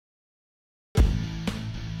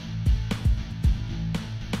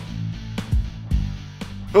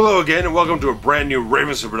Hello again, and welcome to a brand new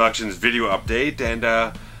RavensFilm Productions video update. And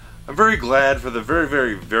I'm very glad for the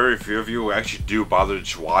very few of you who actually do bother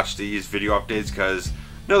to watch these video updates, because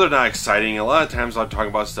no, they're not exciting. A lot of times I'm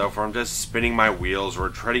talking about stuff where I'm just spinning my wheels or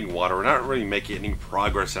treading water. We're not really making any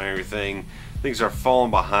progress on everything. Things are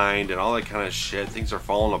falling behind and all that kind of shit. Things are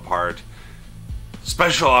falling apart.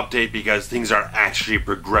 Special update because things are actually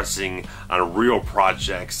progressing on real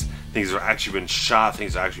projects. Things have actually been shot.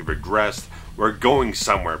 Things have actually progressed. We're going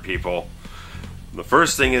somewhere, people. The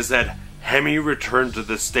first thing is that HEMI returned to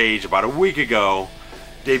the stage about a week ago,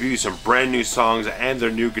 debuted some brand new songs, and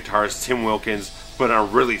their new guitarist Tim Wilkins put on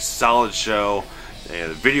a really solid show.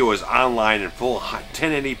 And the video is online in full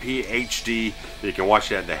 1080p HD. You can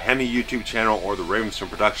watch it at the HEMI YouTube channel or the RavensFilm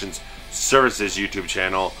Productions Services YouTube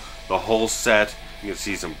channel. The whole set. You can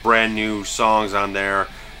see some brand new songs on there.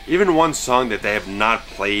 Even one song that they have not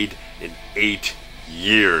played in 8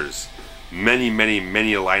 years. Many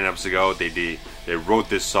lineups ago, they wrote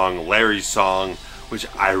this song, Larry's Song, which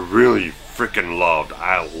I really freaking loved.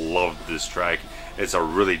 I loved this track. It's a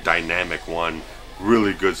really dynamic one,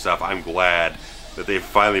 really good stuff. I'm glad that they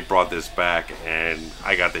finally brought this back, and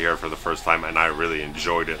I got to hear it for the first time, and I really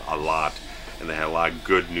enjoyed it a lot. And they had a lot of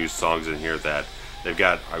good new songs in here that they've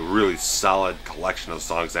got a really solid collection of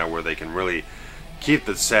songs now where they can really keep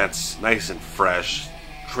the sets nice and fresh,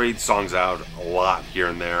 trade songs out a lot here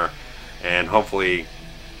and there. And hopefully,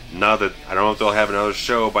 now that I don't know if they'll have another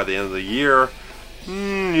show by the end of the year,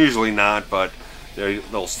 usually not, but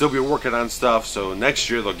they'll still be working on stuff. So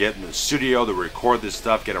next year they'll get in the studio, they'll record this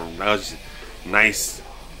stuff, get a nice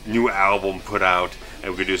new album put out,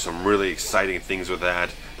 and we can do some really exciting things with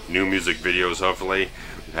that. New music videos, hopefully.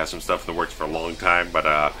 We've had some stuff in the works for a long time,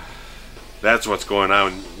 but that's what's going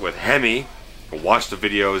on with HEMI. Watch the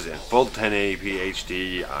videos in full 1080p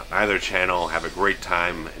HD on either channel. Have a great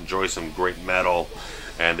time. Enjoy some great metal.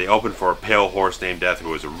 And they opened for a Pale Horse Named Death,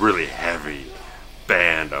 who was a really heavy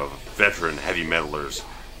band of veteran heavy metalers.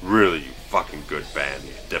 Really fucking good band.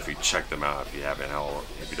 Definitely check them out if you haven't.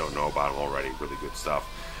 If you don't know about them already. Really good stuff.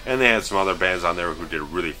 And they had some other bands on there who did a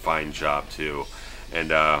really fine job too.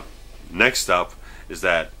 And next up is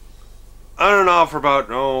that on and off for about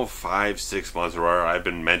 5-6 months or whatever, I've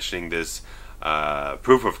been mentioning this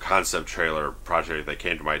proof of concept trailer project that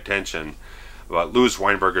came to my attention about Louis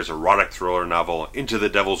Weinberger's erotic thriller novel Into the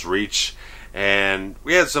Devil's Reach. And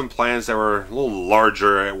we had some plans that were a little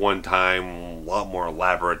larger at one time, a lot more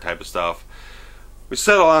elaborate type of stuff. We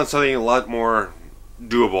settled on something a lot more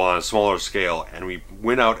doable on a smaller scale, and we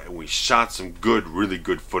went out and we shot some really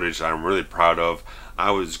good footage that I'm really proud of.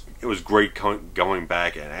 It was great going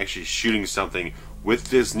back and actually shooting something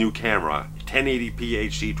with this new camera, 1080p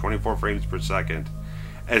HD, 24 frames per second,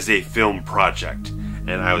 as a film project.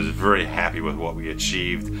 And I was very happy with what we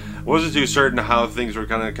achieved. I wasn't too certain how things were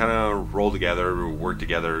gonna kind of roll together, work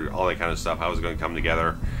together, all that kind of stuff, how it was going to come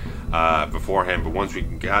together beforehand. But once we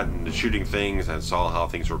got into shooting things and saw how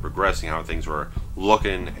things were progressing, how things were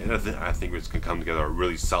looking, and I think it's going to come together a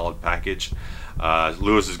really solid package.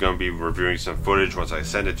 Lewis is going to be reviewing some footage once I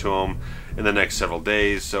send it to him in the next several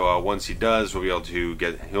days. So once he does, we'll be able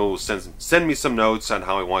to he'll send me some notes on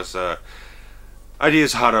how he wants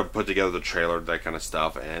ideas how to put together the trailer, that kind of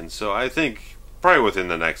stuff. And so I think probably within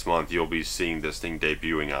the next month you'll be seeing this thing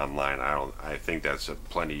debuting online. I think that's a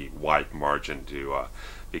plenty wide margin to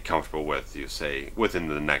be comfortable with. You say within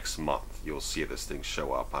the next month you'll see this thing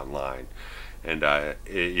show up online. And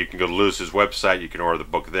you can go to Lewis's website, you can order the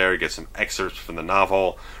book there, get some excerpts from the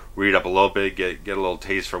novel, read up a little bit, get a little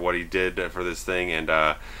taste for what he did for this thing.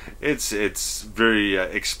 And it's very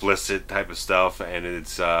explicit type of stuff, and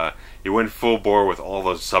he went full bore with all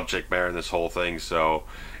the subject matter in this whole thing, so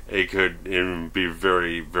it could be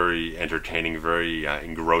very entertaining, very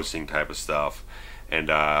engrossing type of stuff. And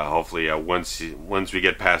hopefully once we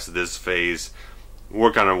get past this phase,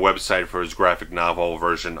 work on a website for his graphic novel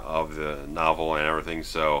version of the novel and everything.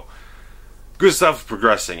 So good stuff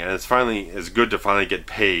progressing, and it's good to finally get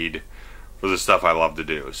paid for the stuff I love to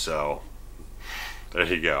do. So there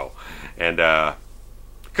you go. And a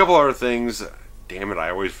couple other things. Damn it, I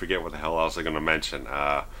always forget what the hell else I'm going to mention.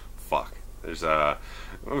 Fuck. There's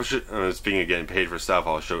speaking of getting paid for stuff,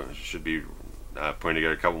 I should be putting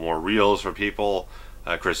together a couple more reels for people.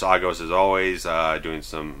 Chris Agos, as always, doing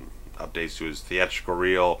some updates to his theatrical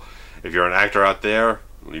reel. If you're an actor out there,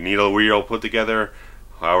 you need a reel put together,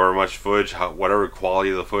 however much footage, whatever quality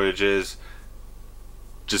of the footage is,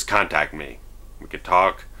 just contact me. We can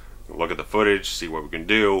talk, look at the footage, see what we can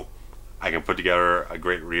do. I can put together a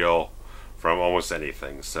great reel from almost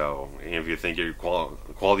anything. So if you think your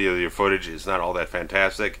quality of your footage is not all that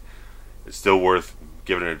fantastic, it's still worth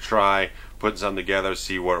giving it a try. putting something together,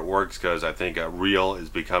 see what works, because I think reel is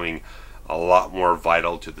becoming a lot more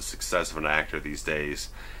vital to the success of an actor these days.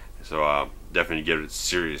 So definitely give it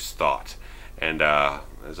serious thought. And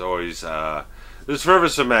as always, there's forever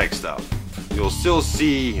some mag stuff. You'll still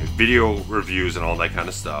see video reviews and all that kind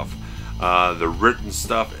of stuff. The written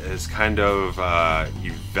stuff is kind of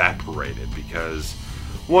evaporated because,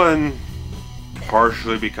 one,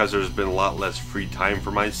 partially because there's been a lot less free time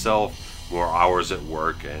for myself, more hours at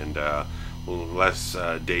work, and less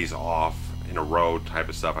days off in a row type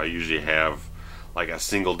of stuff. I usually have like a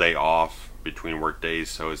single day off between work days,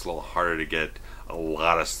 so it's a little harder to get a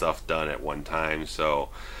lot of stuff done at one time. So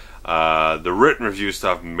the written review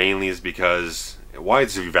stuff mainly is because why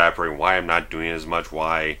it's evaporating, why I'm not doing it as much,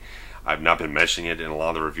 why I've not been mentioning it in a lot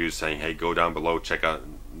of the reviews, saying, hey, go down below, check out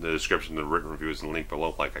the description of the written reviews and the link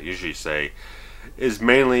below, like I usually say, is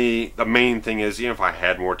mainly, the main thing is, even if I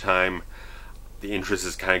had more time, the interest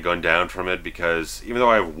has kind of gone down from it, because even though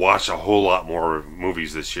I've watched a whole lot more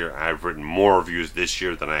movies this year, I've written more reviews this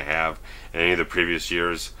year than I have in any of the previous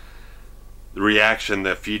years, the reaction,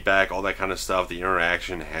 the feedback, all that kind of stuff, the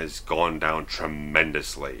interaction has gone down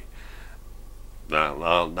tremendously. Not a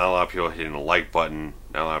lot of people hitting the like button,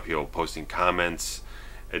 not a lot of people posting comments.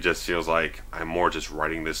 It just feels like I'm more just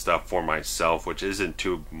writing this stuff for myself, which isn't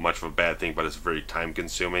too much of a bad thing, but it's very time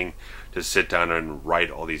consuming to sit down and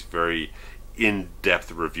write all these very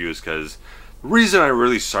in-depth reviews. Because the reason I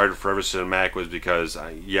really started Forever Cinematic was because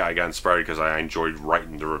I got inspired because I enjoyed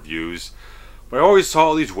writing the reviews. But I always saw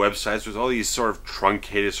all these websites with all these sort of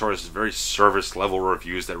truncated, sort of very service level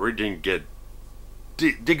reviews that really didn't get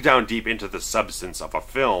dig down deep into the substance of a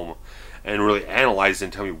film and really analyze it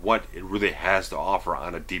and tell me what it really has to offer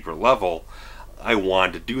on a deeper level. I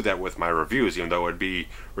wanted to do that with my reviews, even though it would be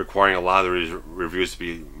requiring a lot of the reviews to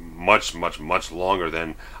be much longer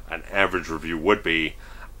than an average review would be.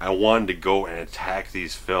 I wanted to go and attack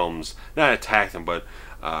these films, not attack them, but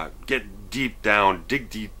get deep down, dig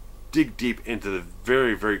deep into the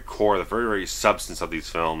very core, the very substance of these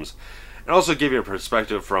films, and also give you a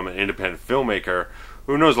perspective from an independent filmmaker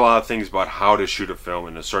who knows a lot of things about how to shoot a film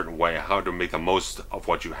in a certain way, how to make the most of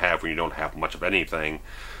what you have when you don't have much of anything.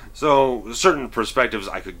 So certain perspectives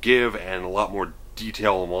I could give, and a lot more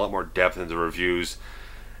detail and a lot more depth into the reviews.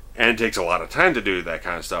 And it takes a lot of time to do that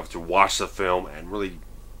kind of stuff, to watch the film and really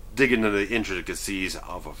dig into the intricacies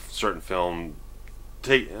of a certain film.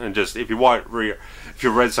 And just if you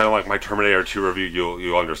read something like my Terminator 2 review,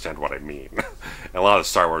 you'll understand what I mean. And a lot of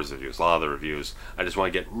Star Wars reviews, a lot of the reviews, I just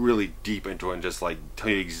want to get really deep into it and just like tell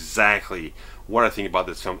you exactly what I think about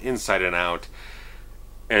this film inside and out.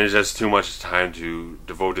 And it's just too much time to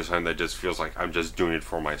devote to something that just feels like I'm just doing it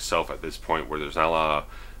for myself at this point, where there's not a lot of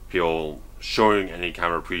people showing any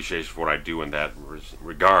kind of appreciation for what I do in that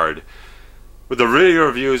regard. With the video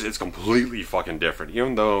reviews, it's completely fucking different.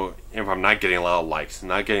 Even though if I'm not getting a lot of likes,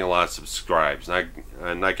 not getting a lot of subscribes, not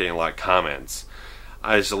getting a lot of comments,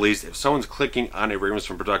 at least if someone's clicking on a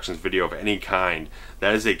RavensFilm Productions video of any kind,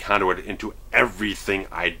 that is a conduit into everything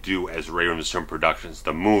I do as RavensFilm Productions.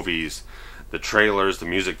 The movies, the trailers, the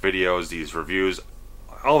music videos, these reviews,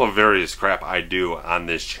 all the various crap I do on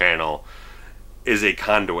this channel is a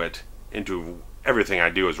conduit into everything I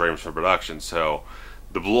do as RavensFilm Productions. So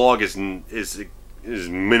the blog is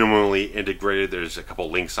minimally integrated. There's a couple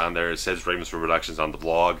links on there. It says RavensFilm Productions on the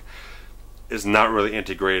blog. It's not really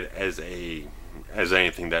integrated as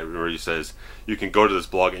anything that really says you can go to this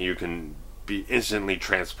blog and you can be instantly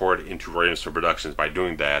transported into RavensFilm Productions by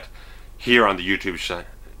doing that. Here on the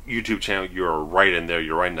YouTube channel, you're right in there.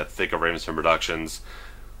 You're right in the thick of RavensFilm Productions,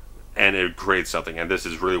 and it creates something. And this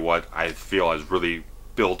is really what I feel has really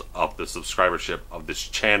built up the subscribership of this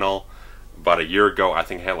channel. About a year ago, I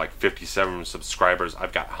think I had like 57 subscribers.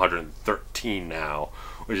 I've got 113 now,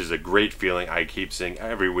 which is a great feeling. I keep seeing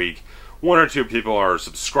every week one or two people are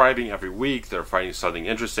subscribing every week. They're finding something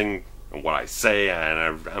interesting in what I say,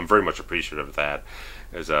 and I'm very much appreciative of that.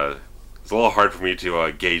 It's a little hard for me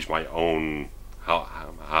to gauge my own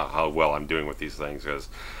how well I'm doing with these things, because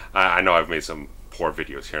I know I've made some poor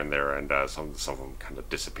videos here and there, and some of them kind of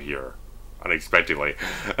disappear unexpectedly.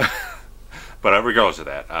 But regardless of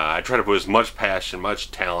that, I try to put as much passion,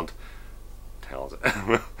 much talent,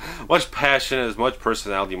 much passion, as much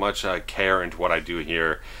personality, much care into what I do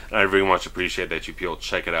here, and I very much appreciate that you people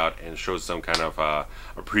check it out and show some kind of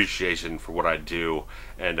appreciation for what I do.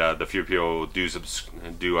 And the few people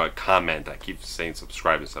do comment. I keep saying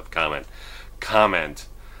subscribe and stuff. Comment.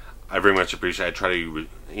 I very much appreciate it. I try to,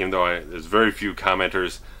 even though there's very few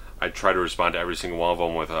commenters, I try to respond to every single one of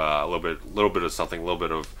them with a little bit of something, a little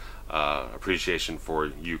bit of appreciation for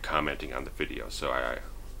you commenting on the video. So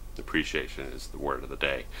Appreciation is the word of the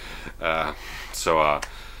day.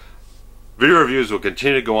 Video reviews will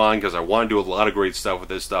continue to go on because I want to do a lot of great stuff with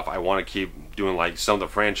this stuff. I want to keep doing like some of the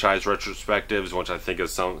franchise retrospectives, which I think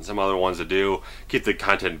is some other ones to do. Keep the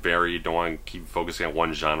content varied. Don't want to keep focusing on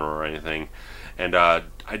one genre or anything. And I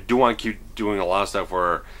do want to keep doing a lot of stuff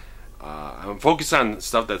where I'm focused on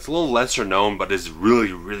stuff that's a little lesser known, but is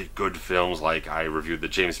really, really good films. Like I reviewed the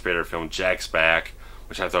James Spader film Jack's Back,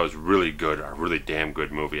 which I thought was really good, a really damn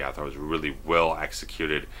good movie. I thought it was really well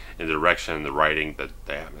executed in the direction, the writing, the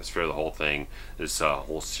atmosphere, the whole thing. This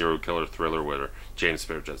whole serial killer thriller where James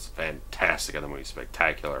Spader is fantastic in the movie,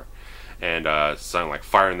 spectacular. And something like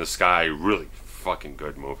Fire in the Sky, really fucking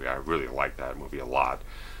good movie. I really like that movie a lot.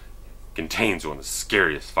 Contains one of the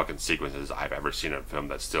scariest fucking sequences I've ever seen in a film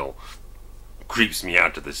that still creeps me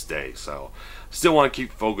out to this day. So still want to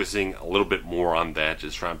keep focusing a little bit more on that,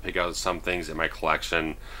 just trying to pick out some things in my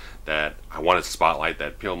collection that I want to spotlight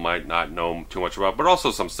that people might not know too much about, but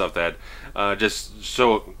also some stuff that just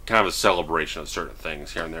show kind of a celebration of certain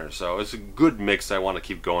things here and there. So it's a good mix that I want to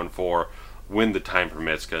keep going for when the time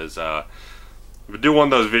permits, because if I do one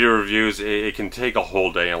of those video reviews, it can take a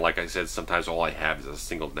whole day, and like I said, sometimes all I have is a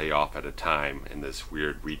single day off at a time in this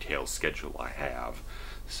weird retail schedule I have.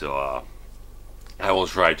 So I will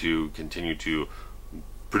try to continue to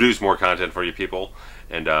produce more content for you people,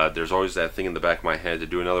 and there's always that thing in the back of my head to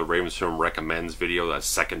do another RavensFilm Recommends video, a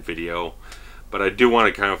second video, but I do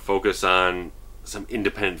want to kind of focus on some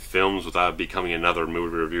independent films without becoming another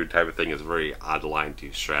movie review type of thing. It's a very odd line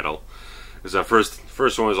to straddle. Because the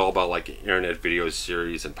first one was all about like internet video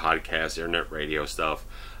series and podcasts, internet radio stuff.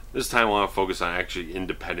 This time I want to focus on actually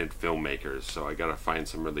independent filmmakers, so I gotta find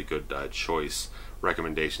some really good choice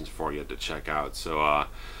recommendations for you to check out. So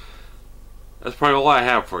that's probably all I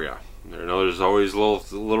have for you. I know there's always a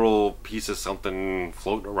little piece of something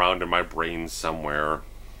floating around in my brain somewhere,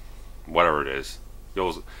 whatever it is.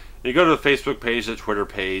 You go to the Facebook page, the Twitter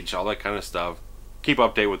page, all that kind of stuff. Keep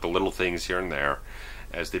update with the little things here and there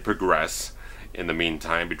as they progress in the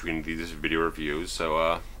meantime between these video reviews.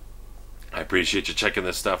 So I appreciate you checking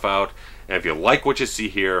this stuff out, and if you like what you see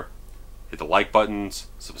here, hit the like buttons,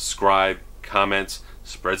 subscribe, comments,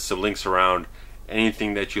 spread some links around.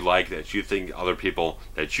 Anything that you like, that you think other people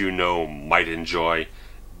that you know might enjoy,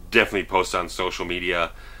 definitely post on social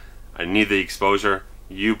media. I need the exposure.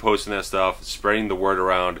 You posting that stuff, spreading the word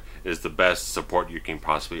around is the best support you can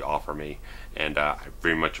possibly offer me, and I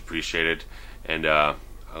very much appreciate it. And I'll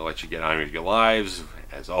let you get on with your lives.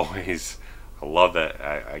 As always, I love that.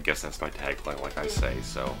 I guess that's my tagline, like I say.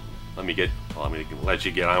 So let me let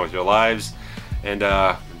you get on with your lives. And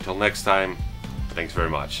until next time, thanks very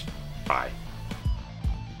much. Bye.